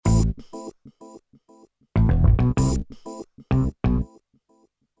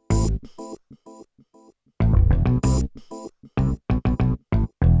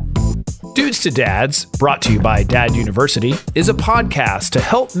Dudes to Dads, brought to you by Dad University, is a podcast to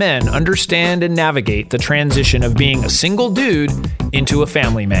help men understand and navigate the transition of being a single dude into a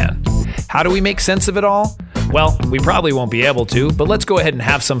family man. How do we make sense of it all? Well, we probably won't be able to, but let's go ahead and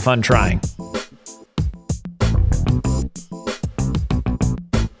have some fun trying.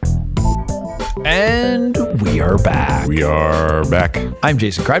 And we are back. I'm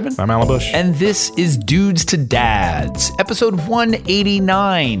Jason Kreidman. I'm Alan Bush. And this is Dudes to Dads, episode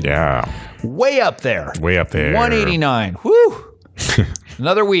 189. Yeah. Way up there. 189. Woo!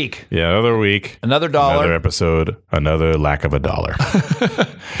 Another week. Yeah, another week. Another dollar. Another episode. Another lack of a dollar.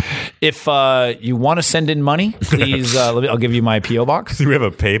 If you want to send in money, please, I'll give you my P.O. box. Do we have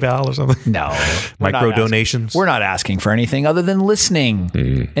a PayPal or something? No. Micro donations? We're not asking for anything other than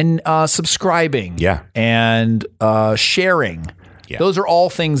listening and subscribing. Yeah. And sharing. Yeah. Those are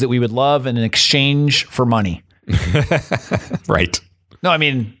all things that we would love in exchange for money. Right. No, I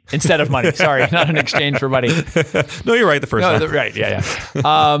mean, instead of money. Sorry, not in exchange for money. No, you're right the first time. Right, yeah.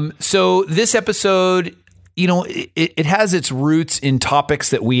 So this episode, you know, it has its roots in topics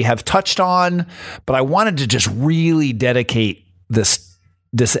that we have touched on, but I wanted to just really dedicate this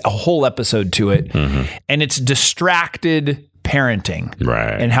a whole episode to it. Mm-hmm. And it's distracted parenting.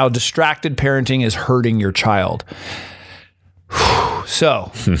 Right. And how distracted parenting is hurting your child.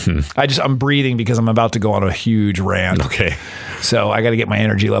 So I'm breathing because I'm about to go on a huge rant. Okay. So I got to get my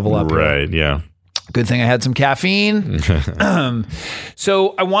energy level up. Right. Yeah. Good thing I had some caffeine.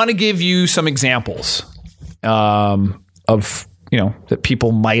 So I want to give you some examples of, you know, that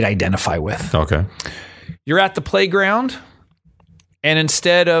people might identify with. Okay. You're at the playground, and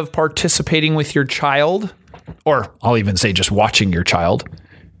instead of participating with your child, or I'll even say just watching your child,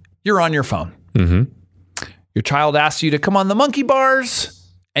 you're on your phone. Mm-hmm. Your child asks you to come on the monkey bars,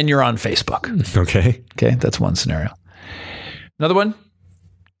 and you're on Facebook. Okay. Okay, that's one scenario. Another one,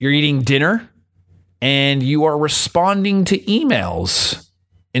 you're eating dinner, and you are responding to emails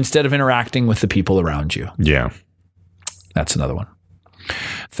instead of interacting with the people around you. Yeah. That's another one.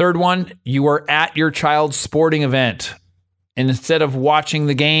 Third one, you are at your child's sporting event, and instead of watching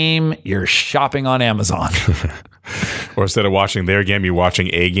the game, you're shopping on Amazon. Or instead of watching their game, you're watching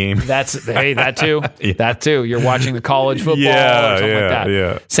a game. That too. Yeah. That too. You're watching the college football or something like that.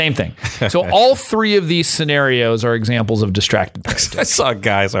 Yeah. Same thing. So all three of these scenarios are examples of distracted parenting. I saw a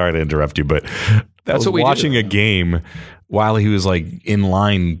guy, sorry to interrupt you, but that's what we watching a game while he was like in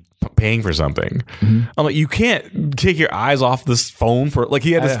line paying for something. Mm-hmm. I'm like, you can't take your eyes off this phone for, like,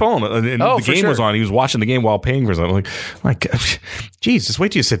 he had his phone and the game was on. He was watching the game while paying for something. I'm like, geez, just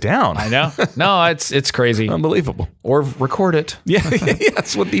wait till you sit down. I know. No, it's crazy. Unbelievable. Or record it. Yeah,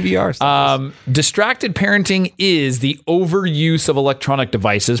 that's what DVR is. Distracted parenting is the overuse of electronic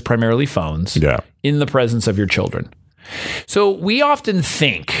devices, primarily phones, in the presence of your children. So we often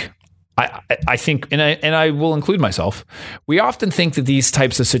think, I think, and I will include myself, we often think that these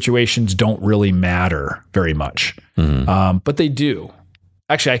types of situations don't really matter very much, but they do.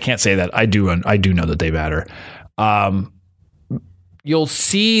 Actually, I can't say that. I do know that they matter. You'll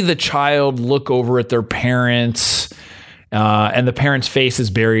see the child look over at their parents, and the parent's face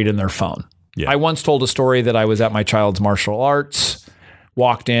is buried in their phone. Yeah. I once told a story that I was at my child's martial arts,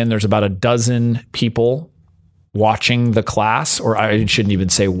 walked in, there's about a dozen people watching the class, or I shouldn't even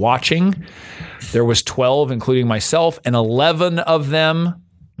say watching. There was 12, including myself, and 11 of them,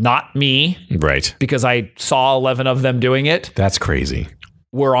 not me. Right. Because I saw 11 of them doing it. That's crazy.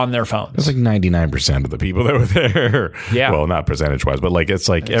 Were on their phones. It's like 99% of the people that were there. Yeah. Well, not percentage wise, but like it's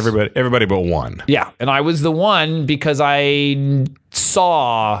like everybody but one. Yeah. And I was the one because I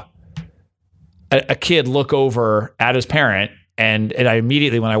saw a kid look over at his parent. And I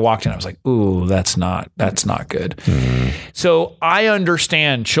immediately, when I walked in, I was like, ooh, that's not good. Mm-hmm. So I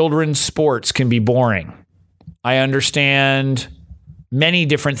understand children's sports can be boring. I understand many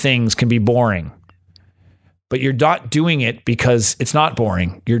different things can be boring. But you're not doing it because it's not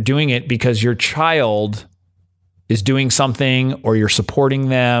boring. You're doing it because your child is doing something, or you're supporting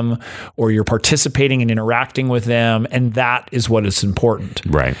them, or you're participating and interacting with them. And that is what is important.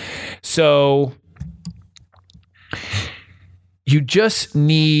 Right. So you just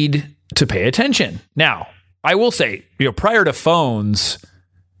need to pay attention. Now, I will say, prior to phones,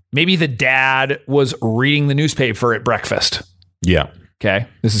 maybe the dad was reading the newspaper at breakfast. Yeah. Okay.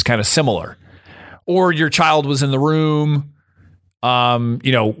 This is kind of similar. Or your child was in the room,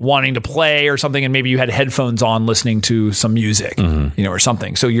 wanting to play or something, and maybe you had headphones on listening to some music, or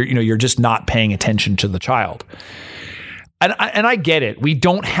something. So you're just not paying attention to the child. And I get it. We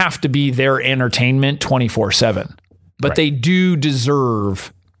don't have to be their entertainment 24/7. But they do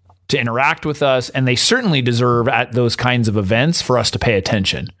deserve to interact with us, and they certainly deserve at those kinds of events for us to pay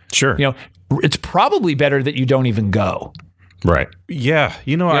attention. Sure. it's probably better that you don't even go. Right. Yeah.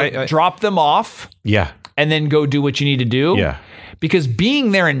 I drop them off. Yeah. And then go do what you need to do. Yeah. Because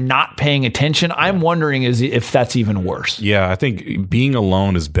being there and not paying attention, I'm wondering if that's even worse. Yeah, I think being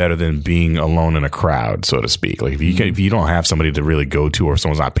alone is better than being alone in a crowd, so to speak. Like if you don't have somebody to really go to, or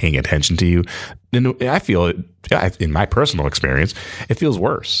someone's not paying attention to you, then I feel it. In my personal experience, it feels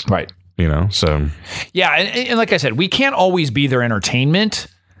worse. Right. So yeah, and like I said, we can't always be their entertainment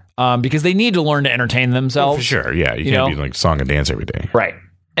because they need to learn to entertain themselves. For sure. Yeah, you can't be like song and dance every day. Right.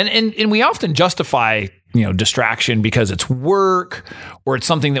 And we often justify distraction because it's work or it's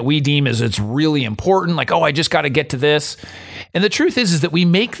something that we deem as it's really important. Like, I just got to get to this. And the truth is that we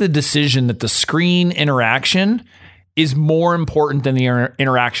make the decision that the screen interaction is more important than the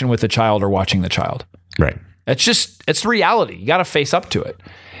interaction with the child or watching the child. Right. It's the reality. You got to face up to it.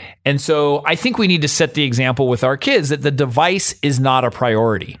 And so I think we need to set the example with our kids that the device is not a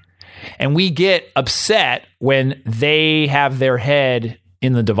priority. And we get upset when they have their head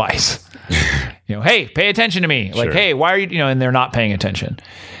in the device. Hey, pay attention to me. Like, hey, why are you, and they're not paying attention.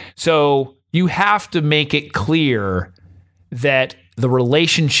 So you have to make it clear that the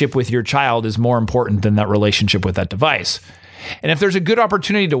relationship with your child is more important than that relationship with that device. And if there's a good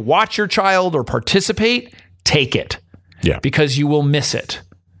opportunity to watch your child or participate, take it. Yeah. Because you will miss it,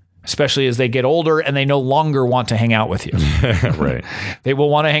 especially as they get older and they no longer want to hang out with you. Right. They will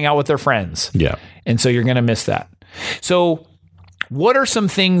want to hang out with their friends. Yeah. And so you're going to miss that. So what are some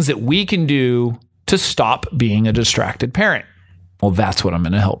things that we can do to stop being a distracted parent? Well, that's what I'm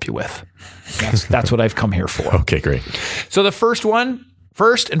going to help you with. That's what I've come here for. Okay, great. So the first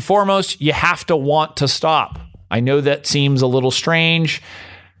and foremost, you have to want to stop. I know that seems a little strange,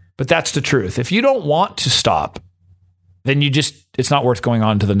 but that's the truth. If you don't want to stop, then it's not worth going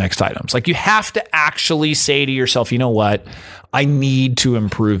on to the next items. Like you have to actually say to yourself, you know what? I need to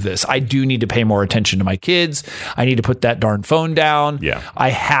improve this. I do need to pay more attention to my kids. I need to put that darn phone down. Yeah. I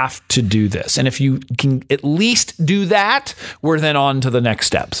have to do this. And if you can at least do that, we're then on to the next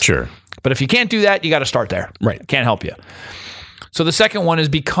steps. Sure. But if you can't do that, you got to start there. Right. Can't help you. So the second one is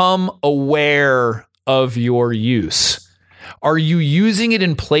become aware of your use. Are you using it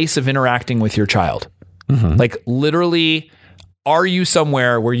in place of interacting with your child? Mm-hmm. Like literally, are you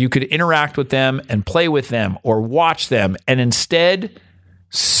somewhere where you could interact with them and play with them or watch them, and instead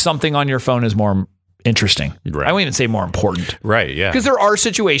something on your phone is more interesting? Right. I won't even say more important. Right, yeah. Because there are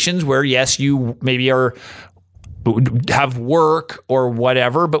situations where, yes, you maybe have work or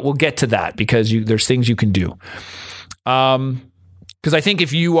whatever, but we'll get to that because there's things you can do. Because I think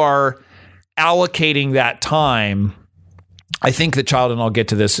if you are allocating that time, I think the child, and I'll get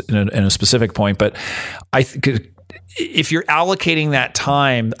to this in a specific point, but if you're allocating that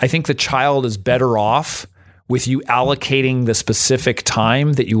time, I think the child is better off with you allocating the specific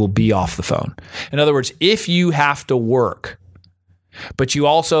time that you will be off the phone. In other words, if you have to work, but you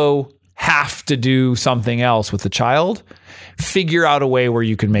also have to do something else with the child, figure out a way where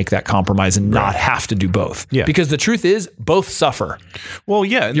you can make that compromise and not have to do both. Yeah. Because the truth is, both suffer. Well,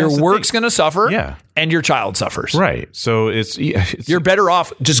 yeah. Your work's going to suffer, yeah, and your child suffers. Right. So you're better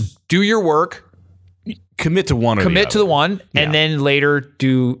off just do your work, commit to one, to the one, and then later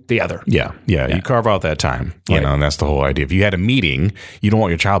do the other. Yeah. You carve out that time, and that's the whole idea. If you had a meeting, you don't want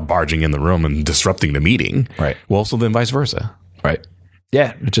your child barging in the room and disrupting the meeting. Right. Well, so then vice versa. Right.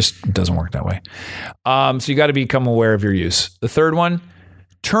 Yeah, it just doesn't work that way. So you got to become aware of your use. The third one,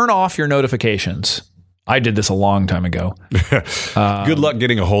 turn off your notifications. I did this a long time ago. Good luck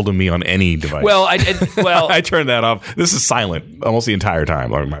getting a hold of me on any device. Well, I turned that off. This is silent almost the entire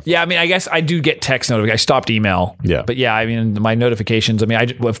time. Yeah, I mean, I guess I do get text notifications. I stopped email. Yeah. But yeah, I mean, my notifications,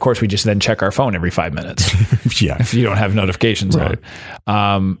 of course, we just then check our phone every 5 minutes. Yeah. If you don't have notifications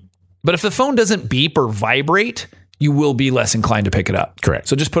on. But if the phone doesn't beep or vibrate, you will be less inclined to pick it up. Correct.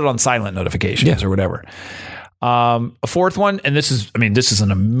 So just put it on silent notifications or whatever. A fourth one, and this is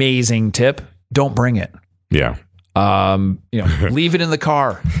an amazing tip. Don't bring it. Yeah. Leave it in the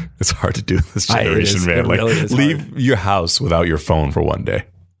car. It's hard to do this generation, man. It really is leave hard. your house without your phone for one day.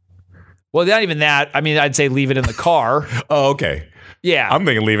 Well, not even that. I mean, I'd say leave it in the car. Oh, okay. Yeah. I'm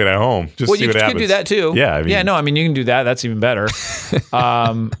thinking leave it at home. Just see what happens. You could do that too. Yeah. You can do that. That's even better.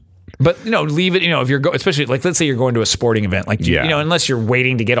 But leave it. If you're especially like, let's say you're going to a sporting event, like unless you're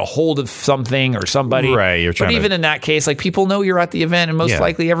waiting to get a hold of something or somebody, right? You're trying. But even in that case, like people know you're at the event, and most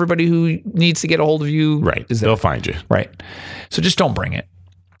likely everybody who needs to get a hold of you, right? is there. They'll find you, right? So just don't bring it.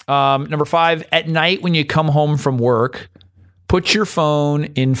 Number 5, at night when you come home from work, put your phone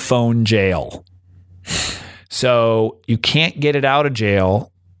in phone jail. So you can't get it out of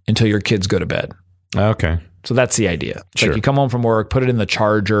jail until your kids go to bed. Okay. So that's the idea. It's Sure. like you come home from work, put it in the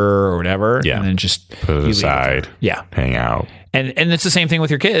charger or whatever, Yeah. and then just Put it you leave aside. Yeah. Hang out. And it's the same thing with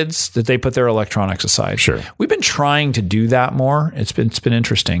your kids, that they put their electronics aside. Sure. We've been trying to do that more. It's been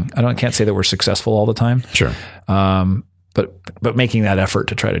interesting. I can't say that we're successful all the time. Sure. But making that effort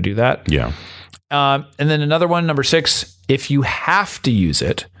to try to do that. Yeah. And then another one, number 6, if you have to use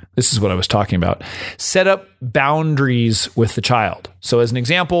it, this is what I was talking about, set up boundaries with the child. So as an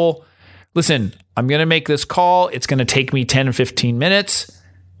example, listen, I'm going to make this call. It's going to take me 10, 15 minutes.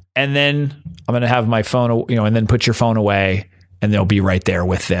 And then I'm going to have my phone, and then put your phone away and they'll be right there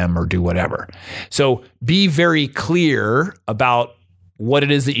with them or do whatever. So be very clear about what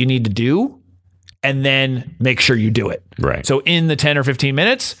it is that you need to do and then make sure you do it. Right. So in the 10 or 15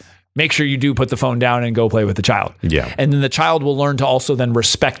 minutes, make sure you do put the phone down and go play with the child. Yeah. And then the child will learn to also then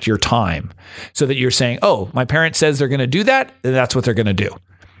respect your time so that you're saying, oh, my parent says they're going to do that. And that's what they're going to do.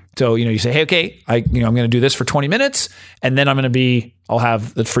 So, you say, hey, okay, I'm going to do this for 20 minutes and then I'll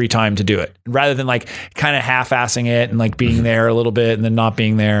have the free time to do it, rather than like kind of half-assing it and like being there a little bit and then not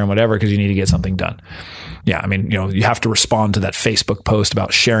being there and whatever, because you need to get something done. Yeah. You have to respond to that Facebook post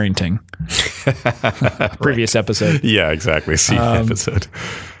about sharenting. Previous episode. Yeah, exactly. See episode.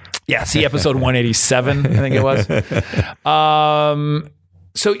 Yeah. See episode 187, I think it was.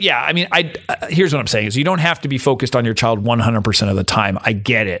 So yeah, here's what I'm saying is you don't have to be focused on your child 100% of the time. I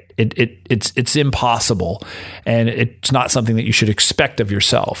get it. It's impossible, and it's not something that you should expect of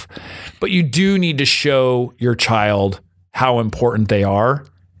yourself. But you do need to show your child how important they are,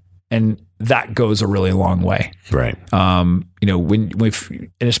 and that goes a really long way. Right. And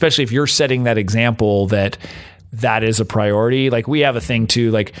especially if you're setting that example that is a priority. Like we have a thing too.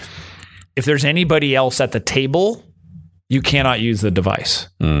 Like if there's anybody else at the table, you cannot use the device.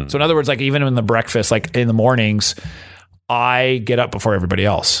 So in other words, like even in the breakfast, like in the mornings, I get up before everybody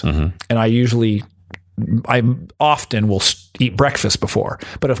else. And I often will eat breakfast before.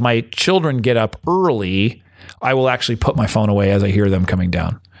 But if my children get up early, I will actually put my phone away as I hear them coming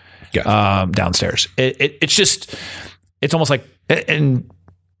down downstairs. It's almost like, and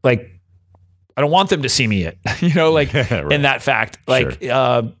like, I don't want them to see me yet, right. In that fact, like,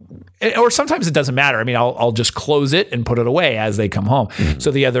 sure. Or sometimes it doesn't matter. I'll just close it and put it away as they come home.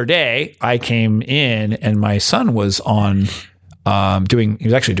 So the other day I came in and my son was on, he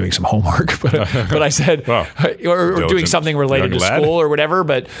was actually doing some homework, but I said, or doing something related to school or whatever.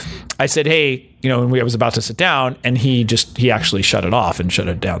 But I said, hey, and I was about to sit down and he actually shut it off and shut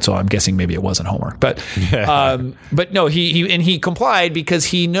it down. So I'm guessing maybe it wasn't homework, but no, he complied because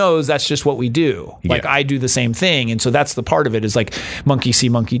he knows that's just what we do. Like I do the same thing. And so that's the part of it is like monkey see,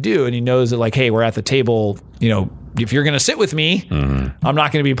 monkey do. And he knows that like, hey, we're at the table, if you're going to sit with me, I'm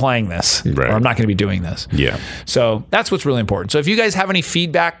not going to be playing this or I'm not going to be doing this. Yeah. So that's what's really important. So if you guys have any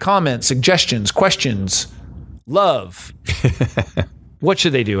feedback, comments, suggestions, questions, love, what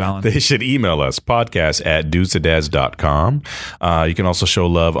should they do, Alan? They should email us, podcast@dudesadads.com. You can also show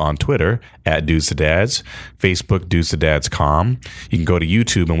love on Twitter @dudesadads, Facebook dudesadads.com. You can go to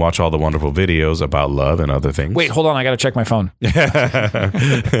YouTube and watch all the wonderful videos about love and other things. Wait, hold on. I got to check my phone.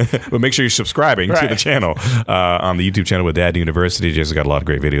 But make sure you're subscribing to the channel on the YouTube channel with Dad University. Jason's got a lot of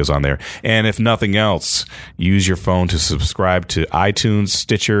great videos on there. And if nothing else, use your phone to subscribe to iTunes,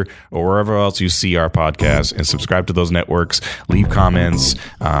 Stitcher, or wherever else you see our podcast and subscribe to those networks. Leave comments.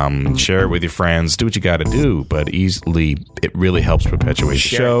 Share it with your friends. Do what you got to do, but it really helps perpetuate the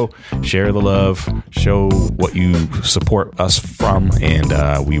show. Share the love. Show what you support us from,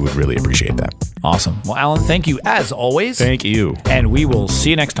 and we would really appreciate that. Awesome. Well, Alan, thank you as always. Thank you. And we will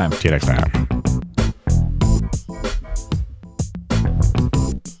see you next time. See you next time.